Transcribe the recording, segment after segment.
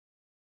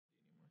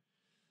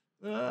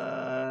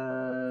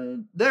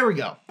There we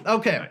go.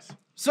 Okay. Nice.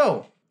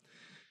 So,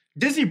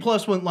 Disney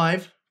Plus went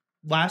live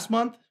last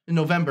month in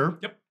November.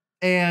 Yep.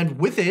 And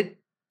with it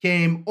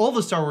came all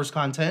the Star Wars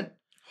content,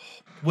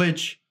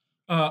 which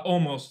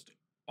almost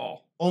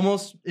all.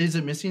 Almost, is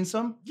it missing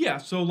some? Yeah,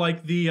 so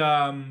like the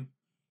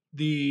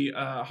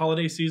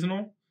holiday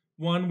seasonal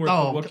one where the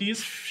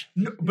Wookiees.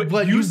 No,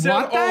 but you said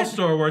all that?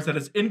 Star Wars. That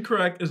is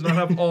incorrect. Does not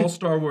have all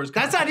Star Wars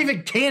content. That's not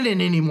even canon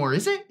anymore,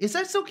 is it? Is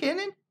that still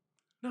canon?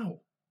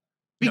 No.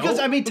 Because,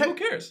 no, I mean... who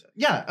cares?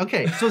 Yeah,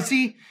 okay. So,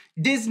 see,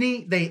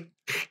 Disney, they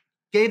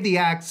gave the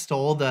axe to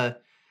all the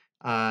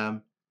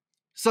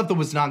stuff that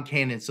was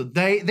non-canon. So,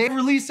 they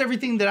released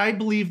everything that I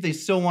believe they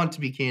still want to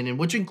be canon,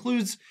 which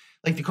includes,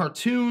 like, the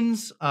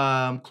cartoons,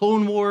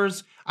 Clone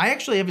Wars. I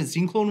actually haven't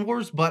seen Clone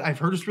Wars, but I've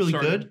heard it's really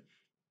good.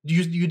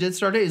 You did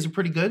start it? Is it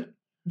pretty good?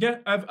 Yeah,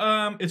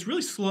 it's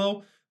really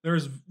slow.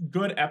 There's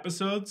good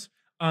episodes.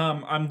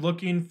 I'm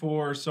looking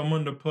for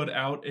someone to put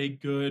out a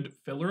good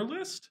filler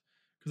list,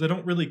 because I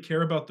don't really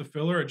care about the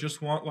filler. I just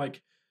want,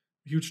 like,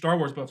 huge Star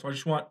Wars buff. So I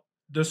just want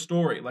the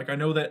story. Like, I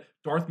know that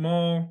Darth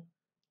Maul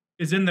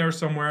is in there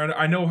somewhere. And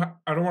I know,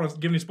 I don't want to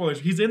give any spoilers.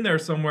 He's in there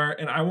somewhere,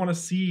 and I want to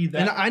see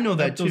that. And I know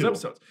that those too.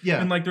 Episodes. Yeah.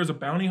 And, like, there's a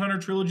Bounty Hunter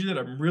trilogy that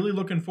I'm really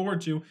looking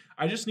forward to.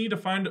 I just need to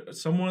find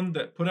someone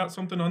that put out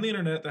something on the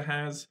internet that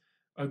has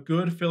a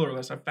good filler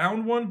list. I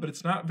found one, but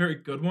it's not a very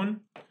good one.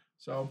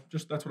 So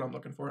just that's what I'm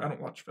looking for. I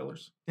don't watch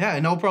fillers. Yeah,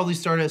 and I'll probably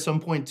start at some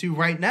point too.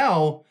 Right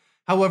now,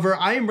 however,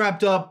 I am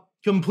wrapped up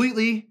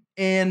completely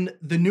in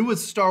the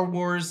newest Star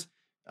Wars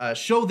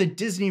show that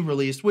Disney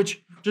released,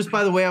 which, just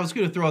by the way, I was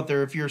going to throw out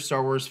there, if you're a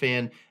Star Wars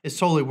fan, it's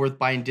totally worth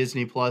buying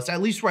Disney Plus,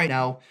 at least right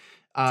now.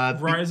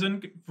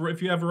 Verizon,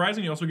 if you have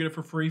Verizon, you also get it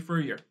for free for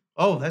a year.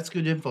 Oh, that's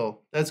good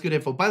info. That's good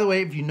info. By the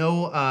way, if you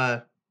know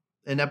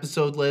an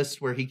episode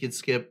list where he could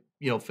skip,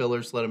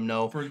 fillers, let him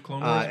know for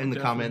Clone Wars, in the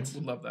comments.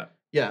 Would love that.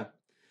 Yeah.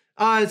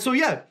 So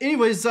yeah,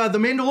 anyways, The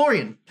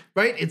Mandalorian,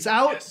 right? It's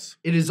out. Yes.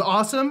 It is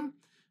awesome.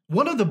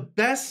 One of the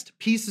best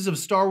pieces of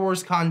Star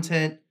Wars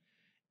content,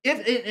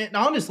 if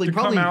honestly, to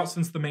probably come out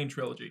since the main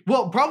trilogy.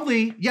 Well,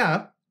 probably,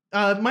 yeah.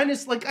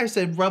 Minus, like I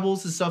said,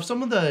 Rebels and stuff.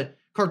 Some of the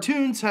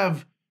cartoons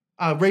have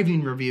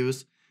raving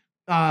reviews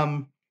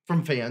from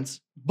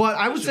fans, but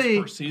I would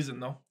say first season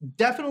though,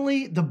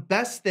 definitely the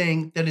best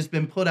thing that has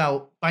been put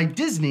out by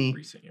Disney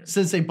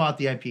since they bought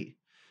the IP,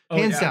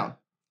 hands down.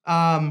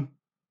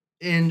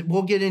 And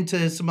we'll get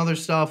into some other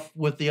stuff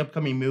with the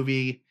upcoming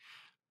movie,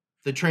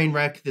 the train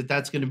wreck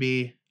that's going to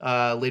be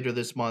later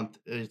this month.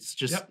 It's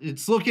just,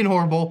 it's looking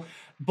horrible.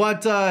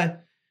 But The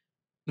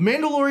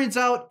Mandalorian's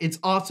out. It's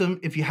awesome.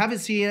 If you haven't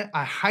seen it,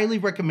 I highly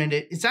recommend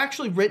it. It's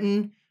actually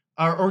written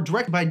or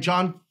directed by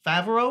Jon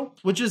Favreau,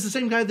 which is the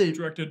same guy that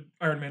directed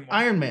Iron Man 1.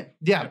 Iron Man.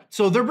 Yeah.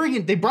 So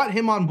they brought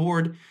him on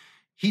board.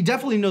 He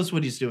definitely knows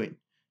what he's doing.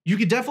 You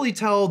could definitely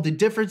tell the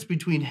difference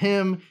between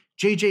him,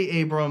 J.J.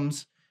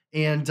 Abrams,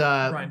 and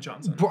Ryan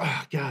Johnson.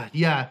 God,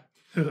 yeah.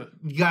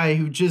 Guy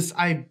who just,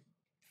 I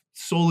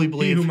solely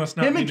believe who must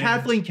not him be and named.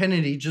 Kathleen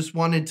Kennedy just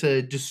wanted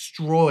to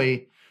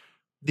destroy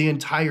the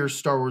entire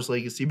Star Wars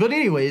legacy. But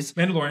anyways,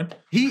 Mandalorian.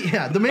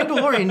 The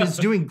Mandalorian is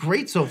doing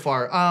great so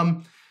far.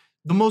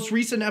 The most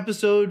recent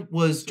episode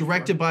was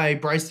directed by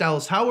Bryce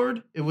Dallas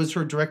Howard. It was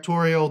her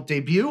directorial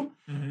debut.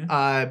 Mm-hmm.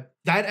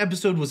 That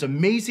episode was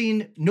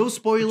amazing. No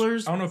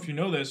spoilers. I don't know if you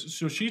know this.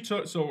 So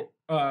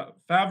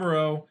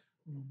Favreau,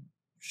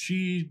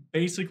 she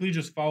basically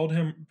just followed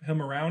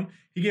him around.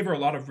 He gave her a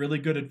lot of really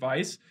good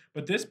advice,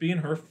 but this being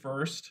her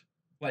first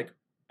like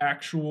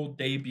actual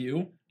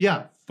debut,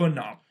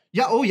 phenomenal.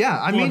 Yeah, oh yeah.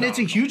 I mean, it's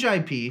a huge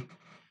IP.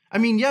 I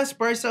mean, yes,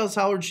 Bryce Dallas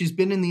Howard, she's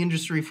been in the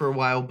industry for a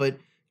while, but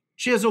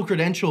she has no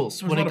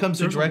credentials when it comes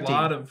to directing.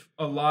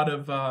 A lot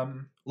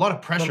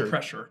of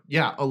pressure.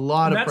 Yeah, a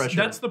lot of pressure.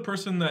 That's the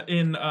person that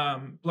in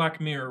Black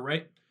Mirror,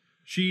 right?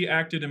 She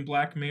acted in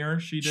Black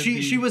Mirror.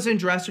 She was in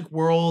Jurassic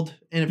World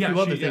and a few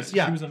other things.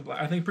 Yeah, she was in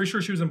pretty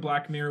sure she was in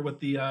Black Mirror with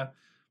the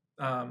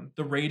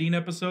rating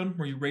episode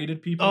where you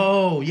rated people.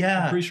 Oh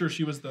yeah, I'm pretty sure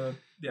she was the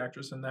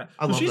actress in that.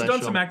 I love she's that done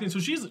show. some acting. So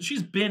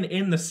she's been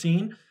in the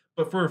scene,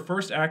 but for her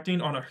first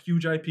acting on a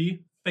huge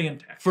IP,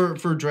 fantastic.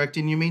 For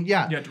directing, you mean?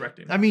 Yeah. Yeah,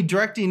 directing. I mean,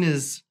 directing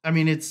is,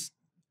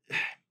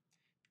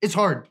 it's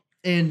hard.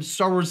 And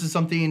Star Wars is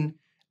something,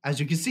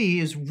 as you can see,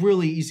 is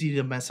really easy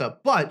to mess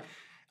up. But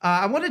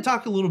I want to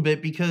talk a little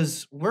bit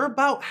because we're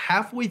about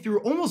halfway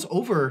through, almost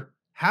over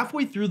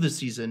halfway through the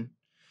season.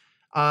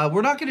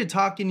 We're not going to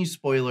talk any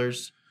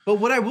spoilers. But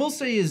what I will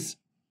say is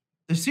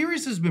the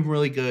series has been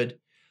really good.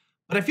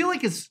 But I feel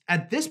like it's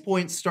at this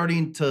point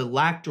starting to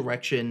lack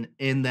direction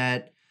in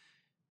that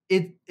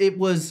it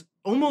was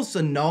almost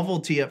a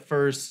novelty at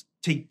first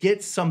to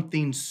get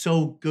something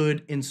so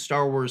good in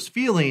Star Wars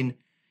feeling.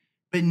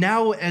 But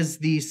now as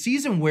the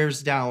season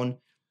wears down,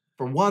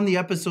 for one, the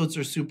episodes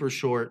are super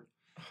short.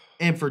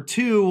 And for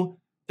two,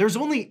 there's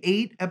only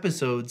 8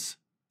 episodes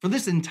for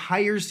this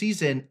entire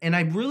season. And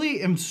I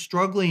really am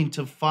struggling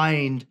to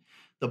find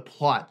the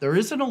plot. There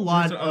isn't a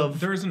lot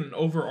there isn't an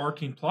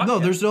overarching plot. No,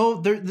 yet. there's no...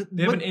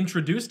 They haven't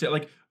introduced it.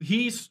 Like,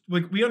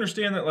 we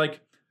understand that, like,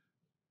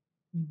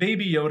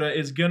 Baby Yoda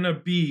is gonna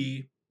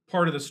be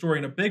part of the story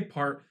and a big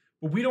part,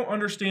 but we don't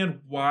understand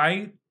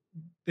why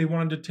they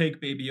wanted to take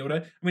Baby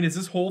Yoda. I mean, is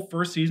this whole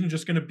first season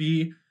just gonna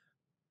be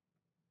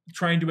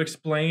trying to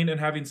explain and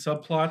having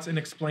subplots and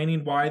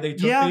explaining why they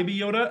took Baby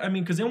Yoda? I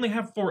mean, because they only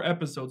have 4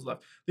 episodes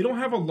left. They don't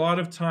have a lot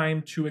of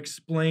time to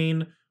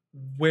explain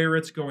where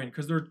it's going,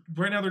 because they're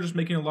right now they're just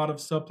making a lot of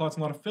subplots and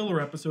a lot of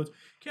filler episodes. You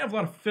can't have a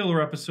lot of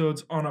filler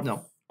episodes on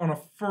a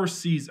first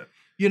season.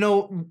 You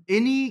know,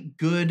 any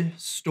good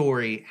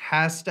story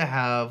has to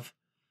have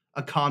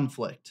a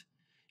conflict.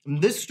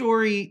 And this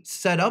story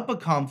set up a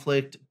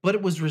conflict, but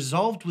it was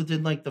resolved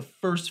within like the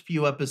first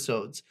few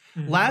episodes.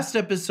 Last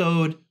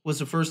episode was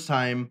the first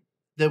time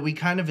that we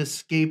kind of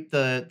escaped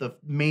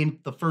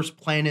the first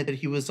planet that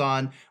he was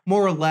on,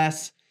 more or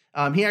less.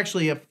 He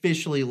actually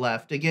officially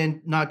left.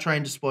 Again, not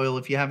trying to spoil.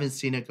 If you haven't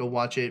seen it, go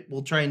watch it.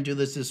 We'll try and do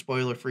this as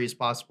spoiler-free as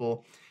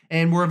possible.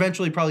 And we're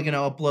eventually probably going to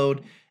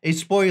upload a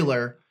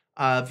spoiler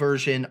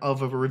version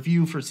of a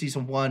review for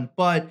season 1.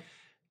 But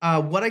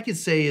what I could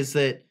say is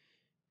that,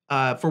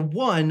 for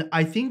one,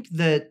 I think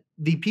that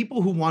the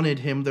people who wanted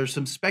him, there's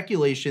some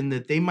speculation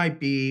that they might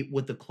be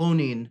with the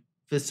cloning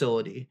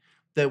facility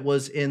that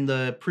was in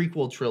the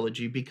prequel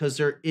trilogy, because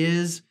there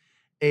is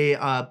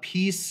a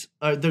piece,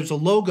 there's a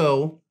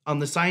logo on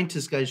the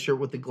scientist guy's shirt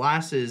with the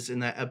glasses in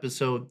that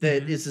episode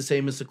that is the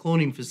same as the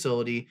cloning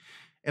facility.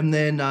 And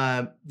then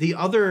the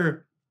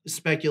other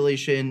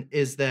speculation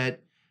is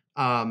that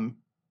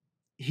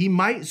he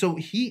might,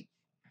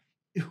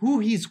 who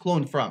he's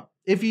cloned from.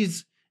 If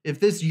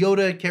this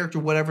Yoda character,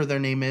 whatever their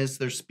name is,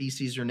 their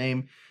species or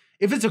name,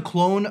 if it's a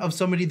clone of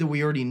somebody that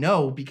we already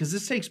know, because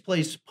this takes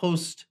place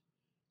post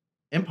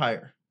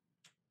Empire.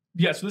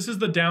 Yeah, so this is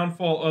the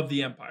downfall of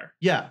the Empire.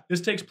 Yeah.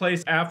 This takes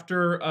place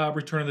after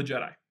Return of the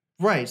Jedi.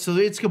 Right, so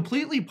it's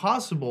completely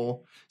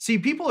possible. See,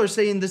 people are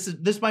saying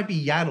this might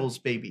be Yaddle's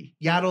baby,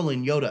 Yaddle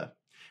and Yoda.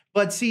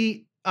 But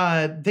see,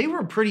 they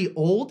were pretty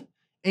old,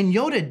 and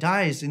Yoda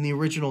dies in the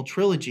original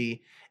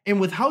trilogy.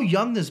 And with how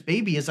young this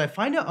baby is, I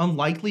find it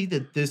unlikely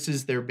that this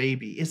is their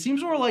baby. It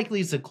seems more likely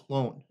it's a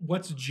clone.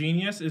 What's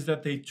genius is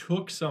that they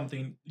took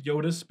something,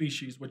 Yoda's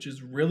species, which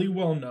is really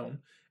well known.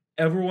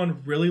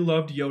 Everyone really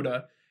loved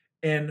Yoda,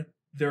 and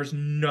there's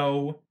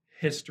no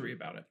history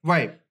about it.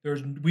 Right.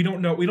 We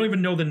don't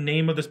even know the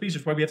name of the species.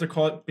 That's why we have to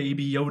call it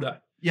Baby Yoda.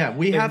 Yeah,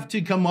 we have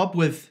to come up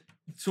with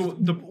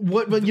what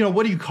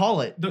do you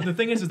call it? The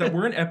thing is that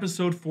we're in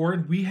episode 4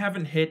 and we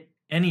haven't hit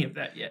any of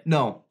that yet.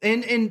 No.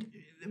 And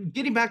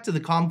getting back to the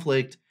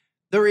conflict,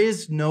 there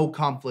is no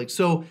conflict.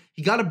 So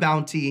he got a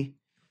bounty.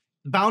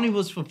 The bounty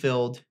was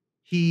fulfilled.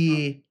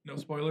 No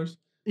spoilers?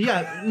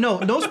 Yeah,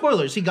 no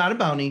spoilers. He got a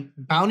bounty.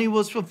 Bounty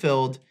was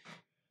fulfilled.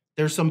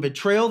 There's some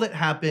betrayal that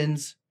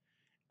happens,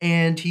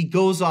 and he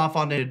goes off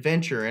on an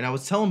adventure. And I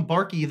was telling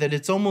Barky that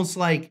it's almost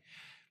like,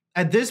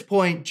 at this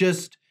point,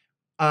 just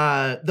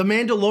the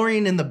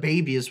Mandalorian and the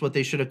baby is what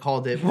they should have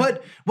called it.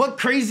 What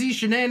crazy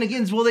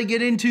shenanigans will they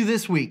get into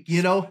this week?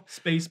 You know,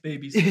 space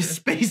babies.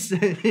 Space,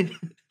 the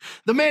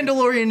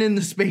Mandalorian and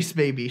the space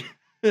baby.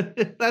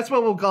 That's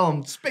what we'll call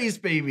him, space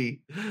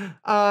baby.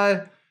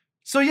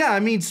 So yeah, I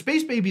mean,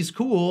 space baby's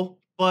cool,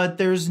 but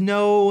there's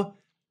no.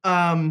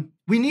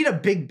 We need a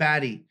big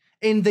baddie.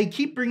 And they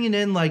keep bringing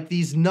in like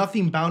these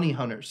nothing bounty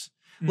hunters.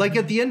 Like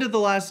at the end of the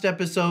last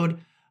episode,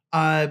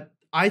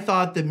 I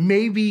thought that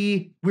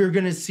maybe we were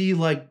going to see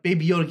like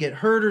Baby Yoda get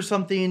hurt or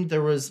something.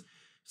 There was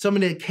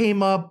somebody that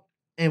came up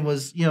and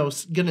was,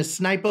 going to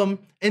snipe him.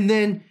 And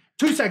then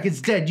 2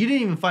 seconds dead. You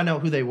didn't even find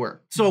out who they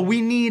were. So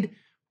we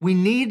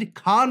need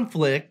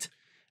conflict.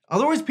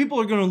 Otherwise, people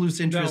are going to lose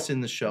interest in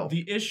the show.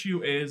 The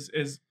issue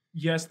is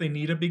yes, they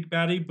need a big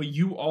baddie, but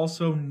you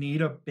also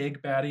need a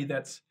big baddie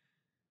that's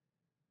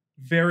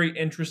very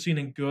interesting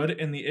and good.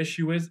 And the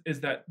issue is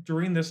that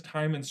during this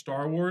time in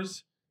Star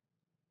Wars,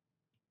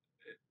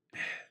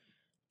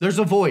 there's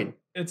a void.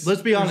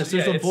 Let's be honest,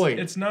 there's a void.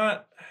 It's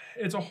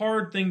a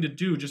hard thing to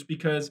do, just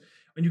because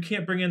when you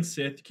can't bring in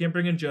Sith, you can't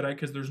bring in Jedi,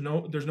 because there's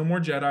no more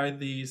Jedi.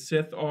 The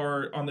Sith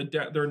are on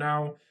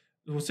the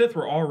Sith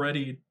were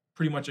already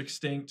pretty much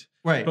extinct,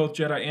 right? Both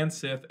Jedi and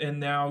Sith, and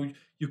now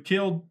you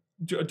killed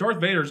Darth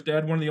Vader's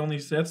dead, one of the only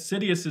Sith.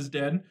 Sidious is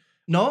dead.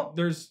 No,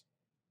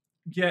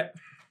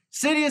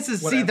 Sidious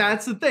is, whatever. See,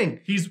 that's the thing.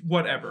 He's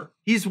whatever.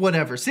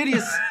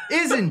 Sidious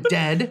isn't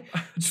dead.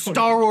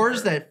 Star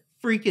Wars, that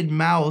freaking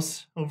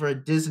mouse over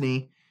at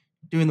Disney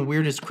doing the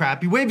weirdest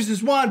crap. He waves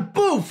his wand,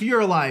 boof, you're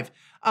alive.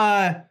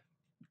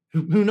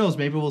 Who knows?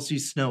 Maybe we'll see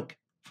Snoke.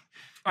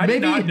 I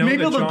did not know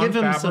that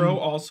Jon Favreau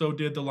also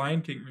did the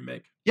Lion King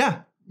remake.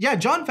 Yeah.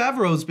 Jon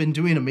Favreau's been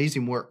doing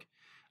amazing work.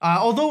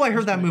 Although I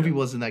heard that movie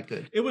wasn't that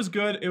good. It was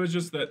good. It was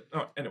just that.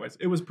 Anyways,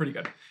 it was pretty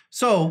good.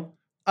 So,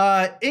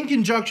 in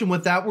conjunction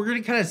with that, we're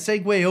going to kind of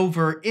segue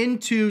over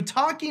into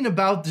talking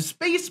about the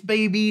space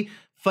baby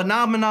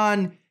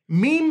phenomenon,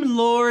 meme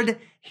lord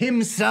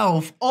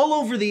himself, all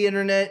over the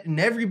internet and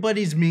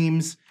everybody's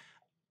memes.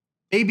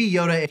 Baby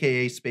Yoda,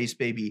 aka Space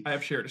Baby. I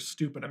have shared a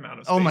stupid amount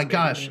of Space Baby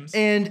gosh. Memes.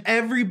 And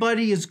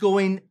everybody is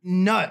going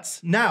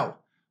nuts. Now,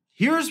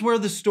 here's where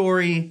the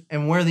story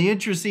and where the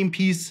interesting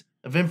piece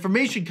of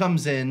information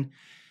comes in.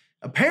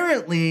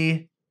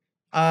 Apparently,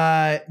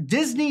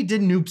 Disney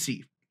did an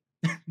oopsie.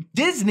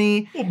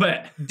 Disney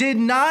did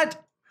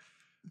not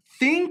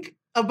think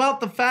about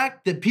the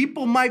fact that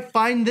people might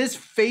find this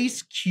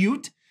face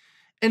cute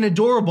and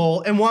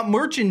adorable and want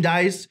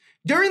merchandise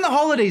during the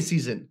holiday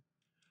season.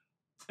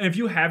 And if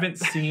you haven't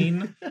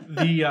seen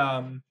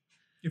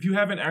if you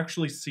haven't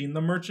actually seen the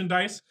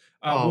merchandise,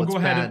 we'll go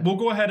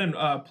ahead and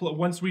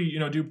once we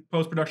do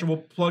post production, we'll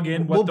plug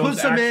in what we'll those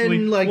put some actually,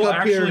 in like we'll up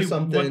actually, here or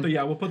something.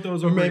 We'll put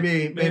those or over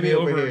maybe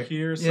over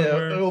here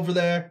somewhere. Yeah, over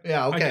there.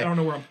 Yeah, okay. I don't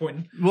know where I'm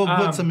pointing. We'll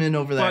put some in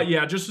over there. But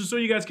yeah, just so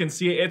you guys can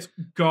see it, it's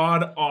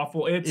god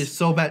awful. It's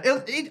so bad.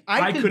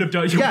 I could have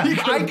done. Yeah,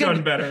 I could have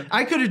done better.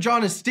 I could have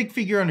drawn a stick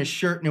figure on a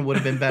shirt and it would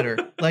have been better.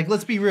 Like,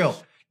 let's be real.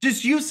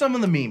 Just use some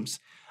of the memes.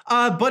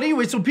 But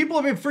anyway, so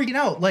people have been freaking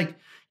out. Like,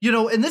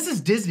 and this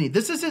is Disney.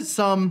 This isn't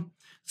some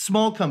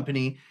small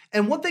company.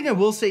 And one thing I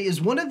will say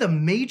is one of the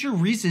major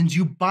reasons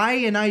you buy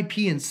an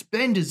IP and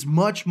spend as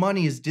much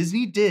money as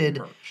Disney did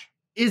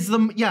is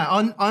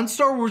on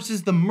Star Wars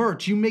is the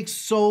merch. You make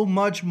so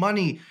much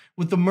money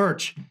with the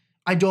merch.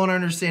 I don't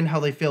understand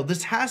how they failed.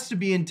 This has to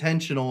be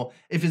intentional.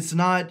 If it's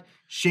not,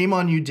 shame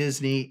on you,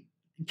 Disney.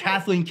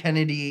 Kathleen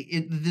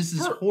Kennedy, this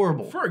is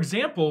horrible. For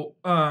example,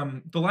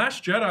 The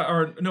Last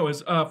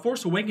Jedi,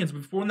 Force Awakens,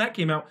 when that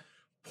came out,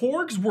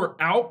 Porgs were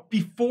out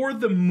before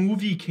the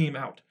movie came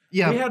out.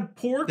 Yeah, they had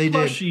Porg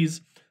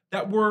plushies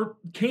that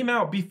came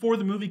out before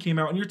the movie came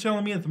out, and you're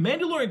telling me that The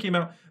Mandalorian came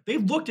out, they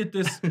looked at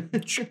this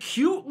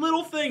cute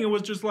little thing and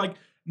was just like,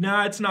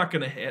 nah, it's not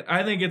going to hit.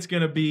 I think it's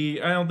going to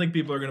be, I don't think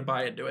people are going to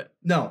buy into it.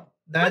 No,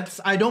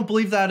 I don't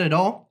believe that at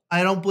all.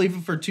 I don't believe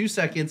it for 2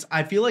 seconds.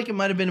 I feel like it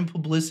might have been a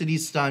publicity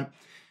stunt,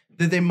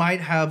 that they might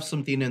have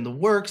something in the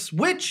works,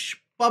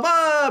 which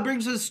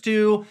brings us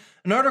to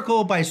an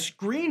article by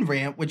Screen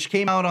Rant, which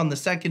came out on the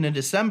 2nd of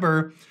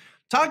December,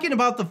 talking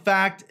about the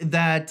fact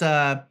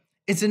that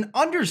it's an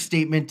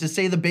understatement to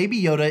say the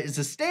Baby Yoda is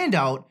a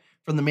standout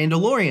from The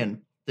Mandalorian.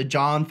 The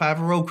Jon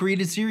Favreau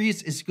created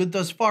series is good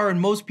thus far, and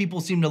most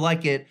people seem to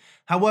like it.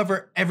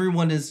 However,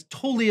 everyone is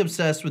totally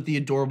obsessed with the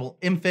adorable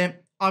infant.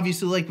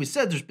 Obviously, like we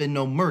said, there's been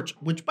no merch,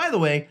 which, by the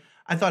way,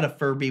 I thought a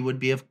Furby would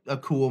be a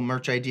cool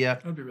merch idea.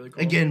 That would be really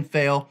cool. Again,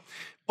 fail.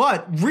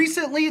 But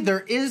recently,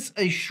 there is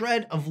a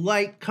shred of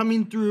light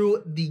coming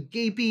through the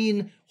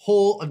gaping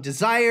hole of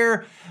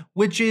desire,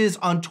 which is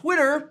on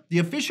Twitter. The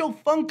official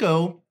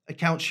Funko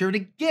account shared a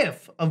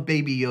GIF of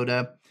Baby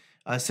Yoda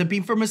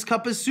sipping from his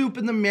cup of soup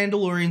in the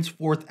Mandalorian's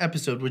 4th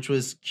episode, which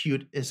was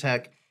cute as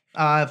heck,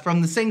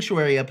 from the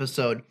Sanctuary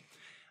episode.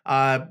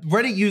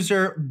 Reddit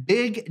user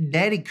Big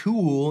Daddy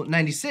Cool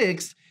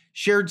 96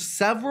 shared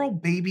several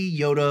Baby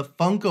Yoda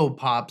Funko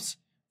Pops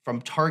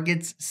from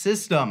Target's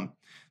system.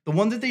 The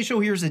one that they show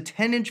here is a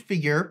 10-inch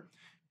figure.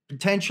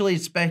 Potentially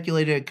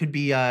speculated it could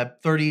be a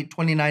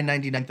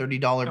 $29.99,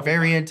 $30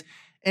 variant,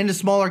 and a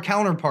smaller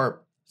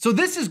counterpart. So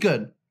this is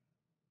good.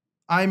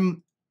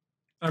 I'm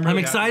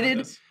really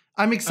excited.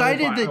 I'm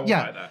excited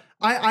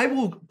I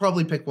will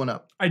probably pick one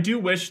up. I do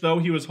wish though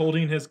he was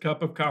holding his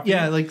cup of coffee.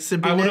 Yeah, like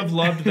sipping I would have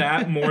loved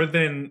that more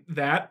than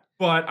that,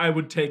 but I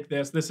would take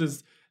this. This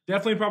is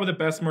definitely probably the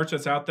best merch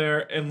that's out there,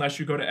 unless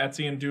you go to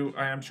Etsy and do.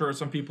 I am sure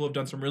some people have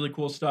done some really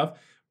cool stuff,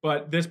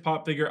 but this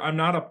pop figure, I'm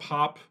not a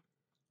pop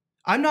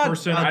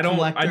person. I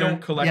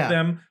don't collect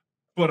them,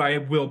 but I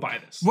will buy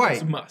this. Right.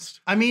 It's a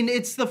must. I mean,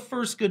 it's the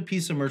first good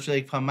piece of merch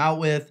they come out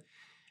with.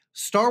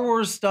 Star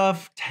Wars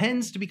stuff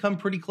tends to become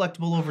pretty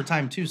collectible over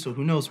time too, so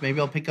who knows? Maybe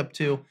I'll pick up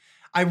 2.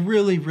 I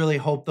really, really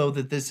hope though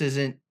that this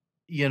isn't,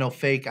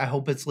 fake. I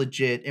hope it's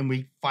legit and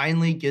we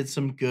finally get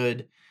some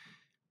good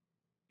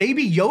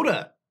Baby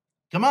Yoda.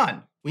 Come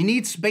on. We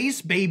need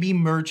Space Baby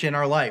merch in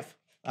our life.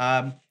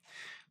 The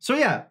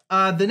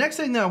next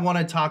thing that I want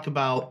to talk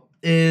about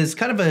is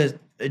kind of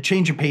a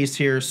change of pace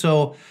here.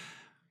 So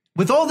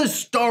with all this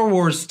Star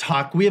Wars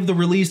talk, we have the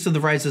release of The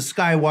Rise of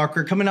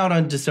Skywalker coming out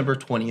on December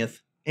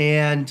 20th.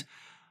 And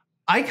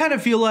I kind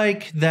of feel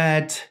like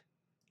that,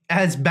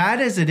 as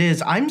bad as it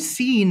is, I'm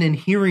seeing and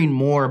hearing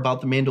more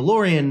about The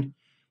Mandalorian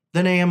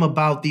than I am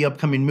about the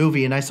upcoming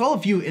movie. And I saw a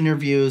few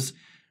interviews,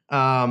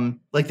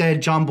 like they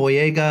had John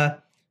Boyega,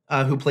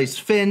 who plays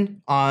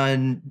Finn,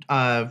 on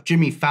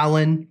Jimmy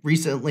Fallon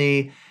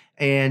recently.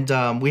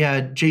 And we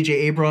had J.J.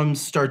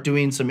 Abrams start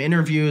doing some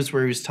interviews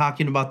where he was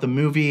talking about the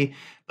movie.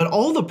 But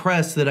all the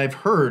press that I've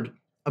heard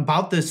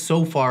about this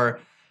so far,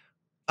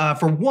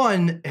 for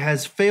one,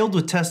 has failed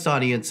with test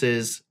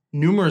audiences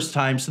numerous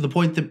times to the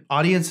point that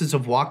audiences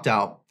have walked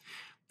out.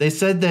 They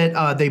said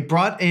that they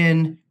brought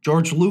in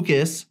George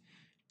Lucas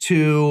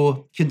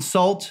to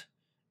consult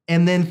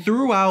and then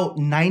threw out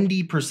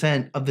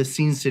 90% of the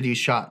scenes that he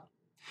shot.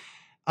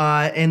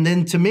 And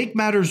then to make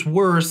matters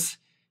worse,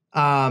 he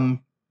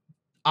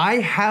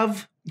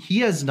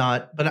has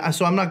not, but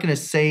so I'm not going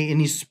to say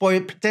any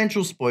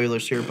potential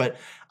spoilers here, but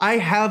I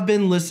have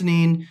been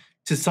listening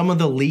to some of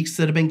the leaks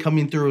that have been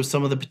coming through with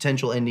some of the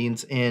potential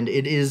endings, and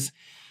it is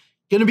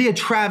going to be a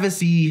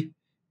travesty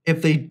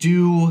if they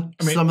do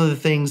some of the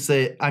things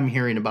that I'm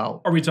hearing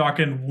about. Are we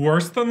talking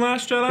worse than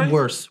Last Jedi?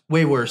 Worse,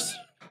 way worse.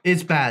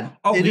 It's bad.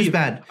 I'll It is leave.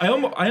 bad. I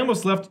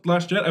almost left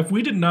Last Jedi. If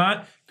we did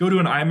not go to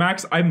an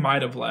IMAX, I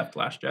might have left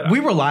Last Jedi. We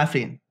were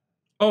laughing.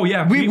 Oh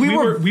yeah, we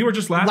were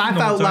just laughing. Laugh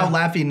the whole out loud time.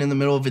 laughing in the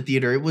middle of a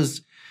theater. It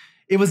was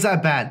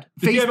that bad.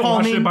 If you haven't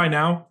watched it Face-palming. by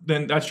now,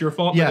 then that's your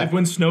fault. Yeah. If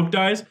when Snoke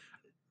dies,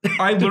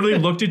 I literally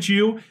looked at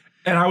you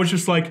and I was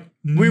just like,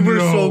 We were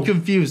no. so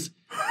confused.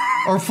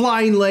 Or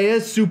flying Leia,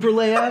 Super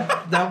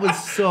Leia. That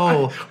was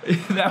so.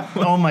 That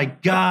was- Oh my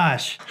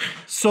gosh,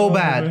 so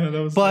bad. man,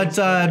 that was but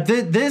so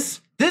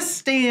this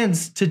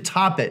stands to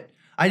top it.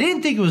 I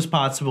didn't think it was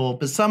possible,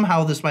 but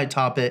somehow this might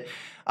top it.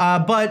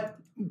 But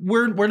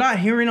we're not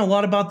hearing a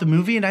lot about the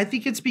movie, and I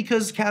think it's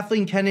because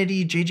Kathleen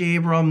Kennedy, J.J.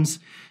 Abrams,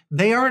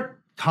 they aren't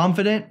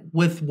confident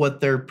with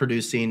what they're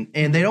producing,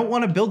 and they don't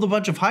want to build a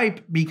bunch of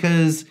hype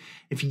because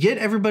if you get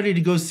everybody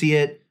to go see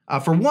it.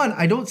 For one,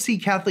 I don't see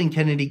Kathleen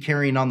Kennedy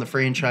carrying on the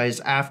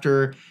franchise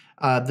after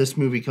this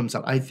movie comes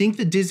out. I think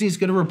that Disney's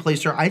going to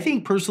replace her. I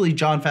think personally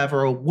Jon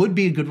Favreau would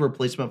be a good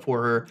replacement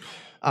for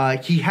her.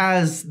 He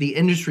has the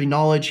industry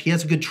knowledge. He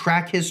has a good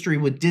track history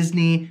with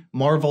Disney,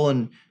 Marvel,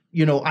 and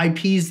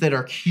IPs that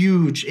are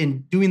huge in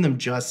doing them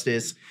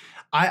justice.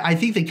 I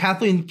think that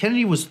Kathleen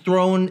Kennedy was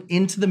thrown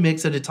into the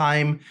mix at a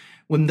time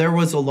when there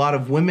was a lot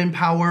of women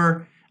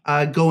power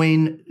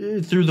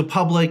going through the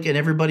public, and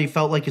everybody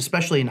felt like,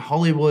 especially in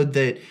Hollywood,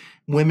 that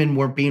women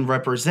weren't being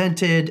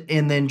represented,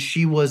 and then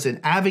she was an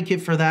advocate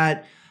for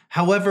that.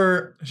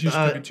 However, she just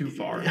took it too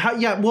far.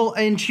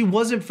 And she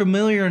wasn't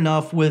familiar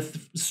enough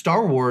with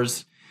Star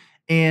Wars,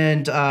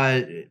 and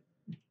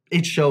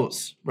it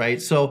shows, right?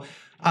 So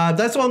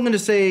that's all I'm going to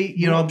say.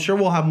 I'm sure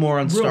we'll have more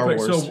on Star quick,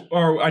 Wars.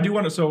 I do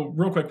want to. So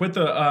real quick with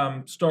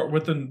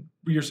the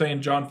you're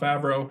saying Jon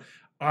Favreau,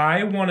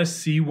 I want to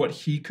see what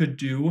he could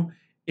do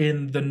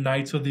in the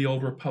Knights of the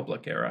Old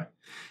Republic era.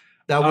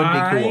 That would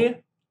be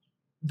cool.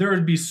 There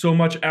would be so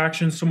much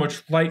action, so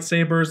much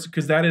lightsabers,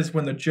 because that is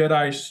when the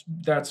Jedi,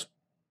 that's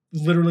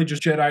literally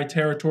just Jedi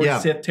territory,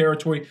 Sith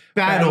territory,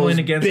 battling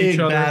against each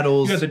other.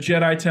 Battles. You had the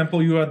Jedi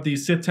Temple, you had the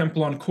Sith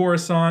Temple on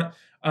Coruscant.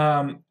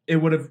 It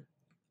would have,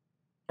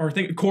 or I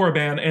think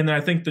Korriban, and then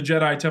I think the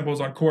Jedi Temple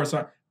is on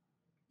Coruscant.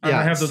 I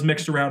have those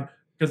mixed around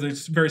because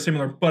it's very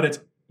similar,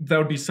 but that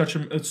would be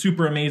it's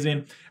super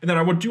amazing. And then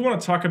I do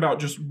want to talk about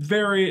just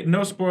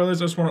no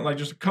spoilers. I just want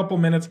just a couple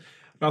minutes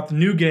about the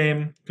new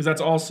game, because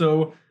that's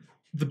also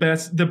the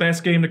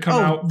best game to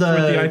come out with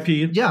the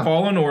IP. Yeah.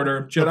 Fallen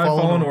Order, Jedi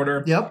Fallen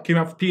Order. Yep. Came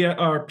out for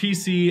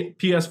PC,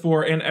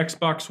 PS4, and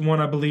Xbox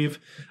One, I believe.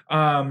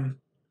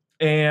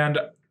 And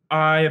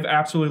I have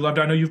absolutely loved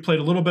it. I know you've played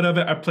a little bit of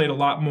it. I've played a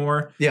lot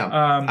more.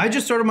 Yeah. I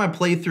just started my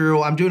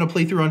playthrough. I'm doing a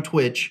playthrough on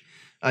Twitch.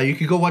 You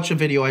could go watch the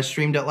video. I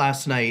streamed it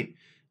last night.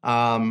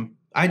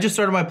 I just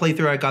started my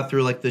playthrough. I got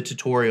through the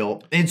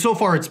tutorial, and so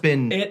far it's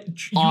been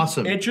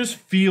awesome. It just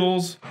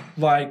feels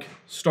like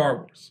Star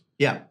Wars.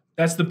 Yeah.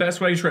 That's the best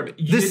way to describe it.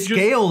 The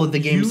scale of the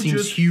game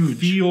seems huge.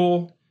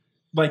 Feel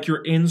like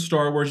you're in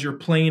Star Wars. You're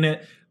playing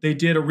it. They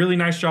did a really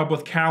nice job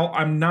with Cal.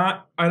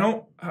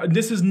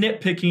 This is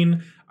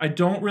nitpicking.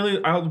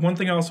 One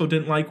thing I also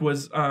didn't like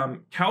was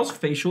Cal's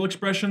facial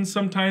expressions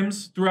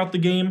sometimes throughout the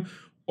game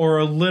are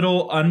a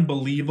little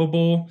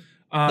unbelievable.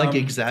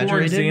 Exaggerated?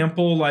 For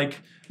example,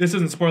 this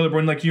isn't spoiler,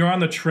 but you're on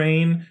the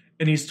train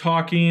and he's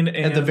talking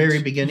at the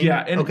very beginning.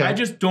 Yeah, and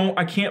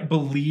I can't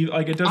believe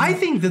it doesn't. I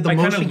think that the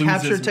motion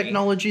capture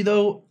technology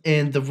though,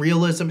 and the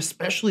realism,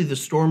 especially the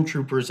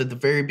stormtroopers at the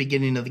very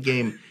beginning of the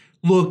game,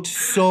 looked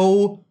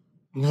so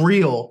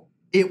real.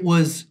 It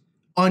was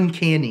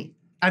uncanny.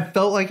 I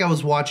felt like I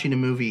was watching a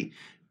movie,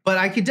 but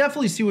I could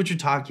definitely see what you're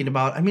talking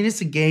about. I mean,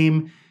 it's a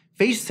game.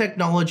 Face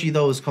technology,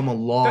 though, has come a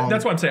long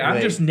That's what I'm saying. way.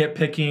 I'm just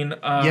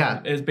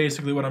nitpicking is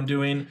basally what I'm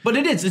doing. But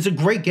it's a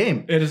great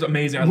game. It is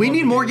amazing. We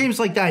need more games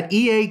like that.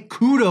 EA,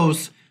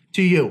 kudos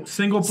to you.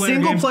 Single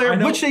player,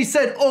 which they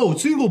said,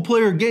 single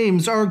player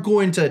games aren't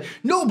going to,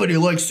 nobody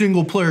likes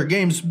single player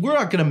games. We're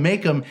not going to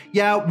make them.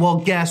 Yeah, well,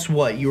 guess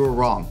what? You were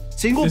wrong.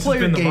 Single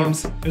player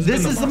games,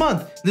 this is the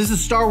month. This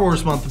is Star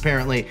Wars month,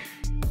 apparently.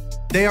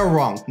 They are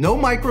wrong. No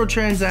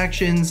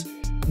microtransactions,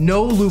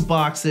 no loot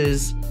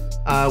boxes.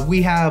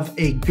 We have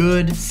a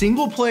good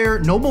single player,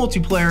 no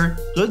multiplayer,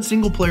 good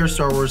single player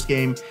Star Wars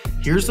game.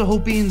 Here's the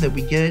hoping that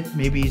we get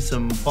maybe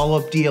some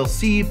follow-up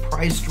DLC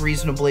priced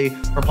reasonably,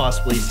 or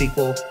possibly a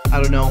sequel.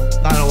 I don't know.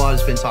 Not a lot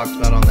has been talked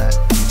about on that.